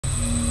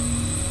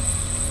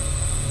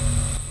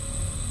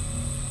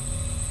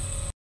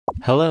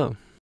Hello,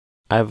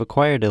 I've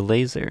acquired a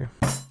laser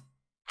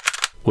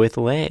with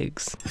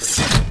legs.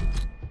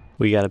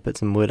 We gotta put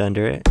some wood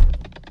under it.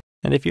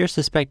 And if you're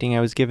suspecting I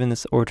was given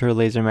this Ortur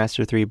Laser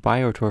Master 3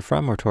 by Ortur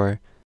from Ortur,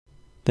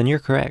 then you're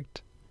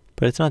correct.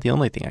 But it's not the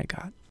only thing I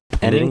got.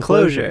 An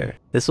enclosure!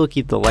 This will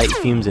keep the light,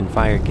 fumes, and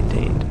fire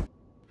contained.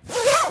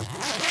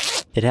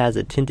 It has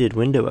a tinted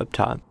window up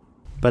top,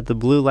 but the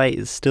blue light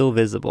is still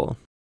visible.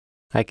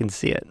 I can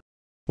see it,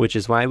 which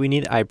is why we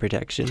need eye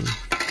protection.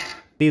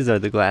 These are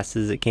the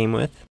glasses it came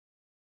with.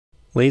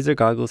 Laser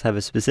goggles have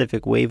a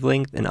specific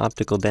wavelength and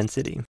optical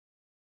density,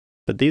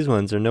 but these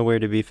ones are nowhere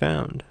to be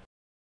found.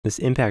 This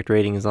impact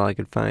rating is all I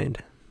could find.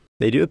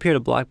 They do appear to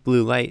block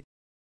blue light,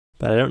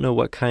 but I don't know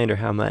what kind or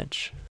how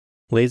much.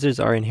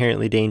 Lasers are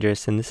inherently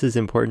dangerous, and this is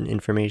important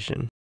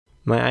information.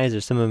 My eyes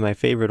are some of my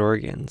favorite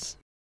organs.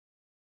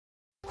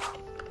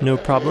 No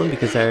problem,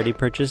 because I already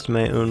purchased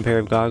my own pair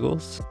of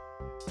goggles.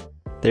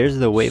 There's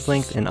the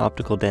wavelength and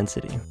optical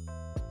density.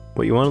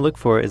 What you want to look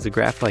for is a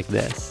graph like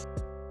this.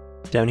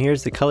 Down here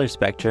is the color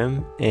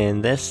spectrum,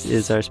 and this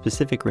is our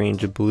specific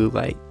range of blue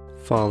light.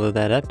 Follow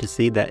that up to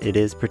see that it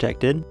is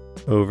protected.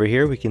 Over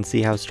here we can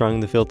see how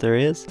strong the filter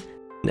is.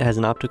 It has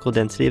an optical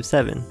density of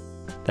 7.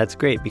 That's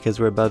great because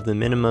we're above the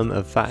minimum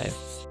of 5.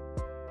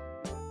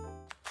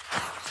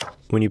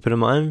 When you put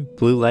them on,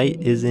 blue light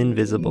is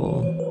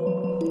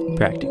invisible.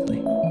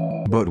 Practically.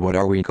 But what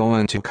are we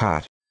going to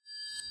cut?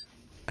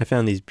 I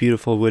found these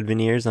beautiful wood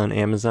veneers on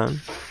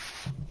Amazon.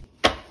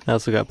 I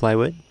also got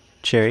plywood,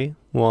 cherry,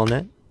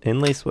 walnut,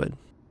 and lacewood.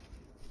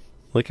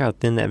 Look how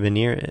thin that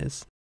veneer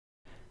is.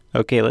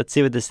 Okay, let's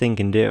see what this thing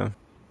can do.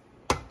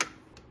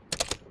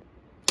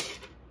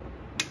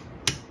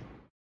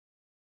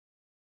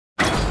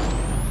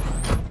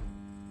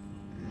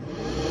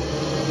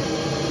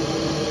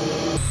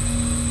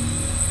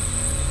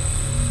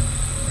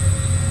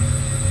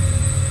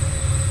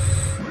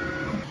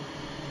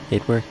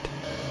 It worked.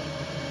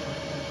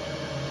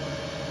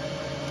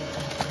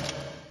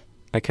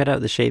 I cut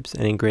out the shapes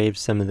and engraved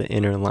some of the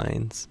inner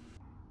lines.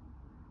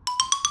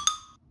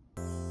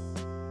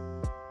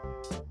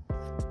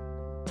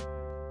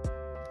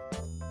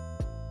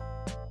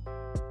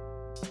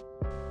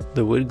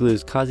 The wood glue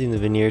is causing the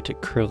veneer to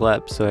curl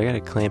up, so I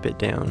gotta clamp it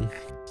down.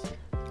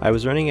 I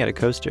was running out of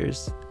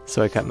coasters,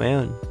 so I cut my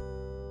own.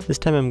 This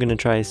time I'm gonna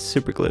try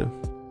super glue,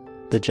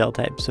 the gel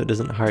type, so it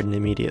doesn't harden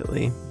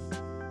immediately.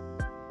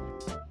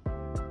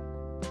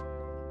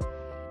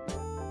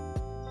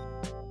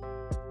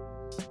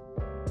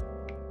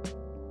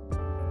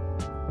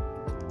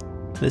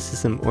 This is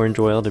some orange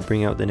oil to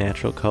bring out the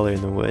natural color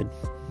in the wood.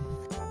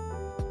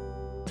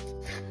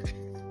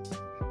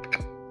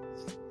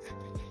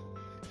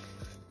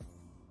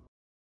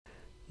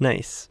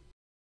 Nice.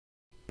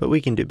 But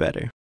we can do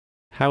better.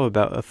 How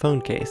about a phone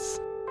case?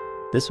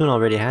 This one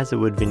already has a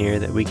wood veneer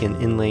that we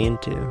can inlay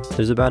into.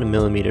 There's about 1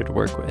 millimeter to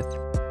work with.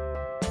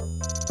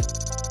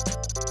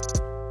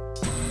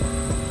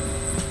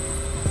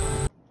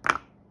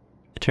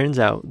 It turns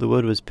out the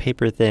wood was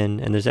paper thin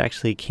and there's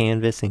actually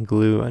canvas and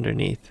glue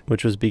underneath,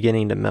 which was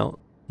beginning to melt.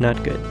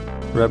 Not good.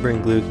 Rubber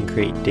and glue can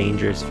create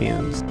dangerous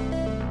fumes.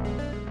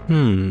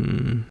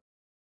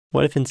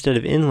 What if instead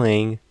of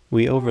inlaying,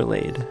 we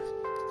overlaid?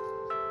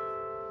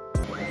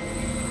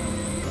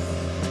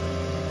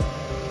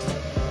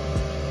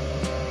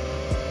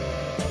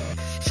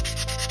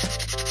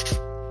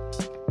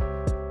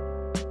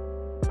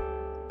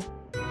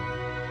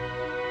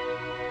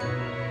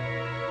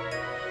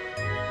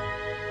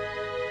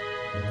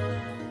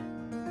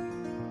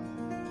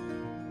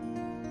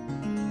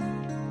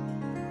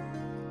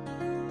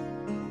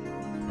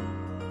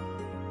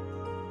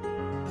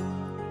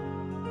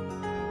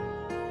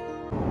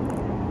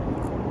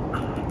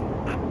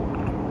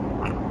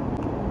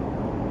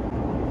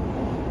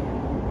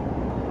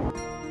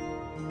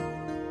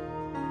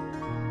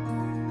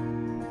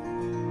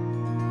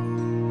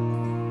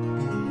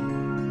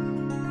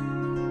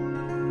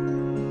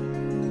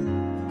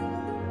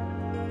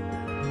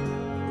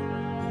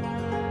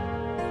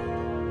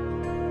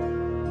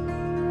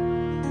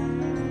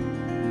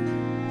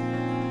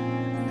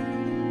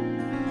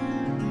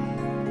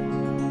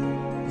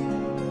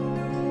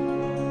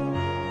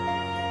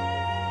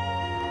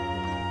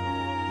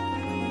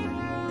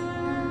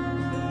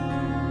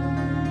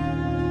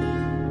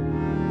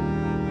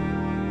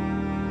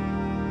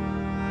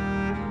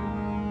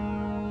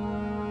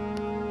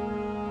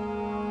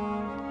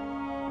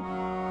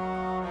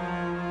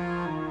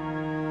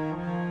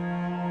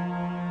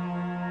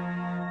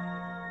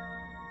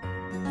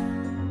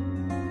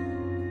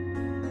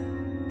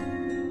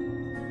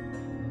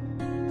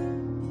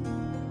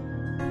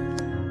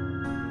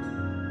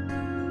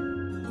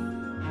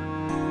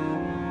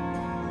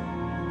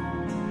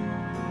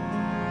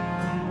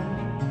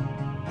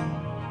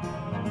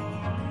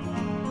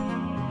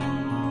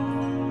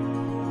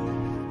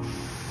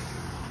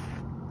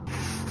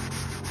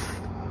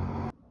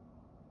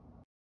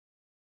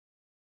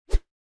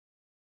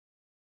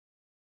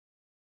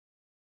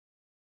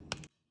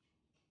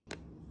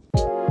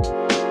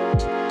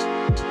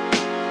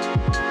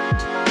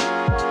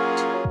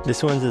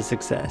 This one's a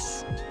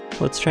success.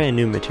 Let's try a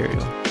new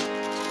material.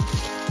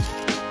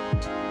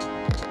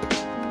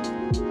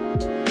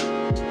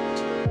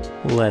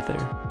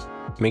 Leather.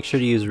 Make sure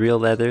to use real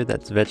leather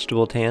that's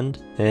vegetable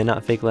tanned, and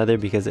not fake leather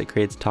because it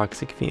creates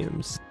toxic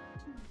fumes.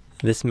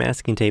 This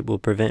masking tape will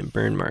prevent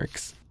burn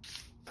marks.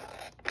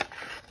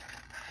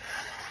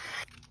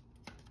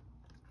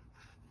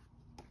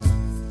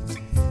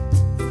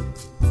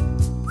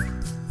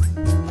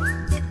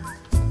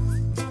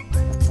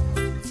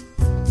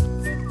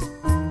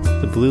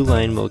 The blue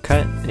line will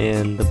cut,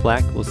 and the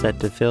black will set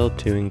to fill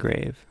to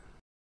engrave.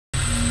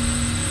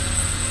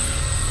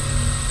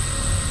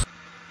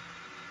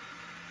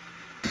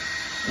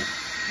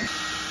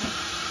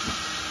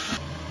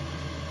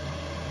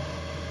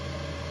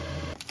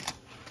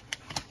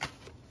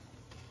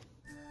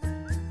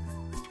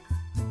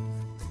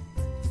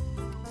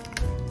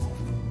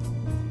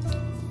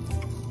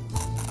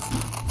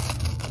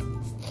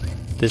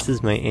 This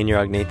is my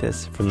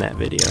Anurognathus from that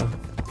video.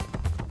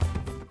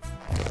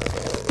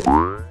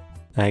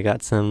 I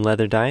got some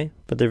leather dye,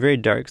 but they're very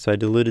dark, so I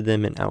diluted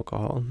them in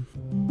alcohol.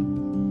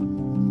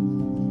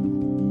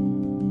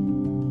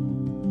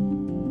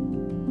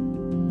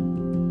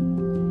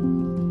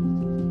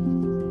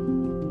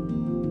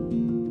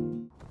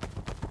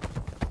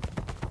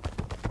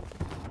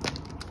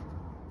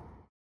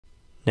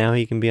 Now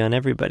he can be on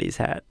everybody's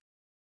hat.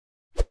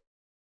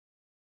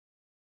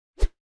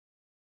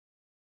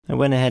 I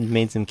went ahead and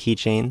made some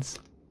keychains,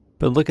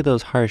 but look at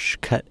those harsh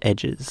cut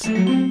edges.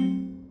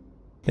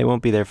 They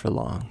won't be there for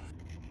long.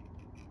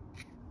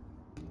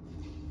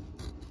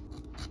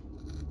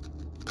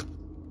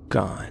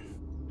 Gone.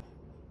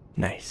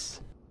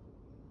 Nice.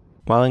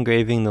 While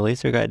engraving, the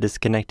laser got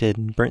disconnected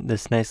and burnt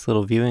this nice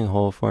little viewing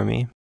hole for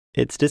me.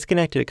 It's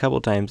disconnected a couple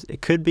times.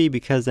 It could be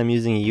because I'm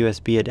using a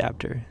USB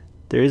adapter.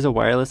 There is a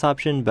wireless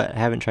option, but I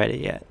haven't tried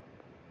it yet.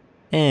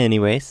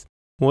 Anyways,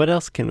 what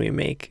else can we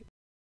make?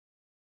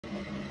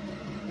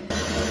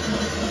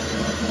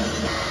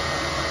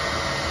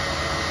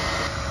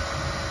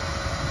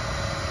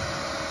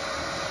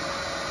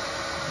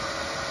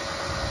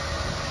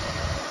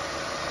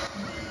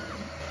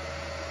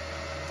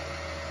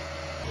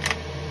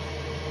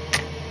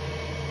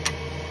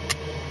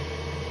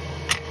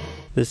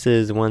 This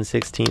is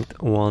 1/16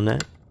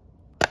 walnut.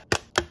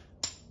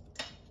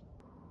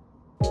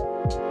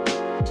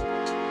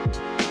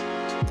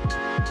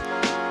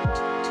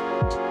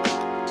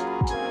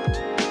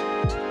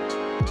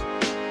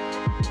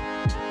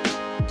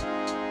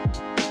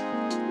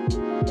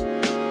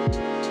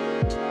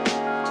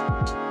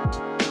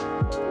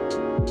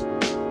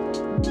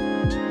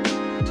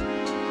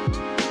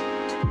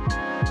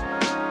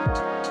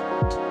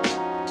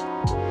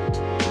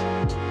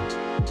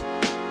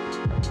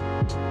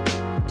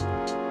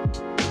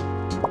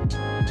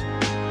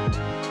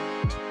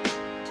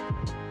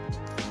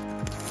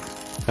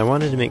 I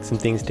wanted to make some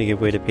things to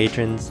give away to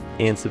patrons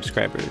and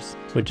subscribers,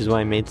 which is why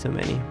I made so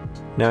many.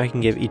 Now I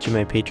can give each of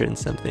my patrons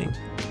something.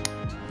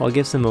 I'll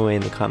give some away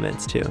in the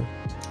comments too.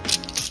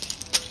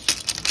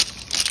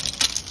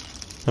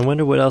 I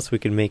wonder what else we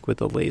could make with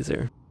a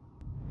laser.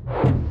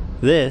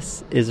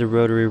 This is a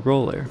rotary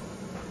roller,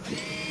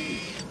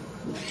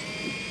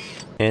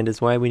 and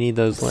is why we need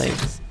those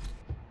legs.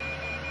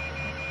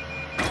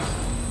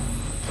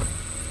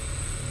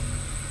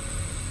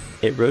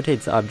 It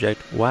rotates the object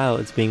while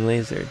it's being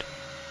lasered.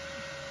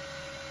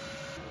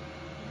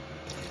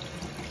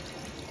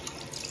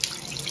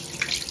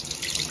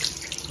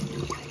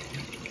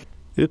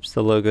 Oops,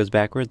 the logo's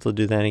backwards, we'll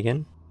do that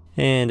again.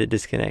 And it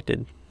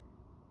disconnected.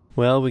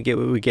 Well, we get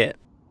what we get.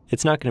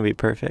 It's not going to be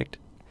perfect.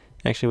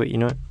 Actually, wait, you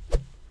know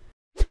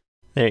what?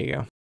 There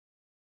you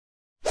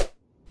go.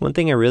 One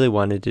thing I really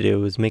wanted to do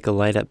was make a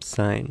light up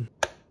sign.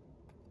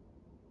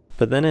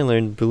 But then I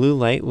learned blue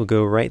light will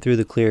go right through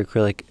the clear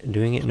acrylic,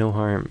 doing it no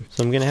harm.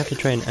 So I'm going to have to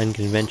try an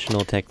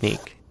unconventional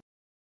technique.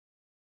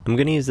 I'm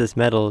going to use this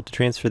metal to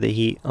transfer the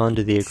heat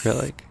onto the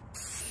acrylic.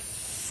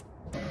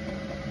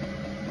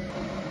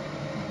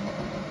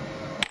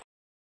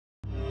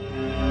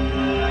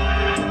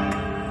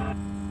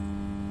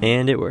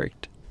 And it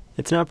worked.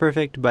 It's not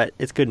perfect, but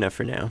it's good enough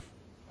for now.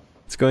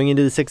 It's going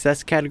into the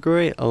success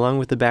category along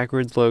with the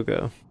backwards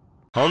logo.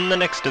 On the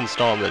next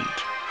installment,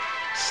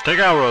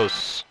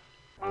 Stegoros.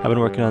 I've been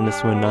working on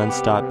this one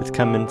non-stop. It's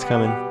coming, it's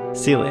coming.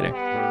 See you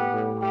later.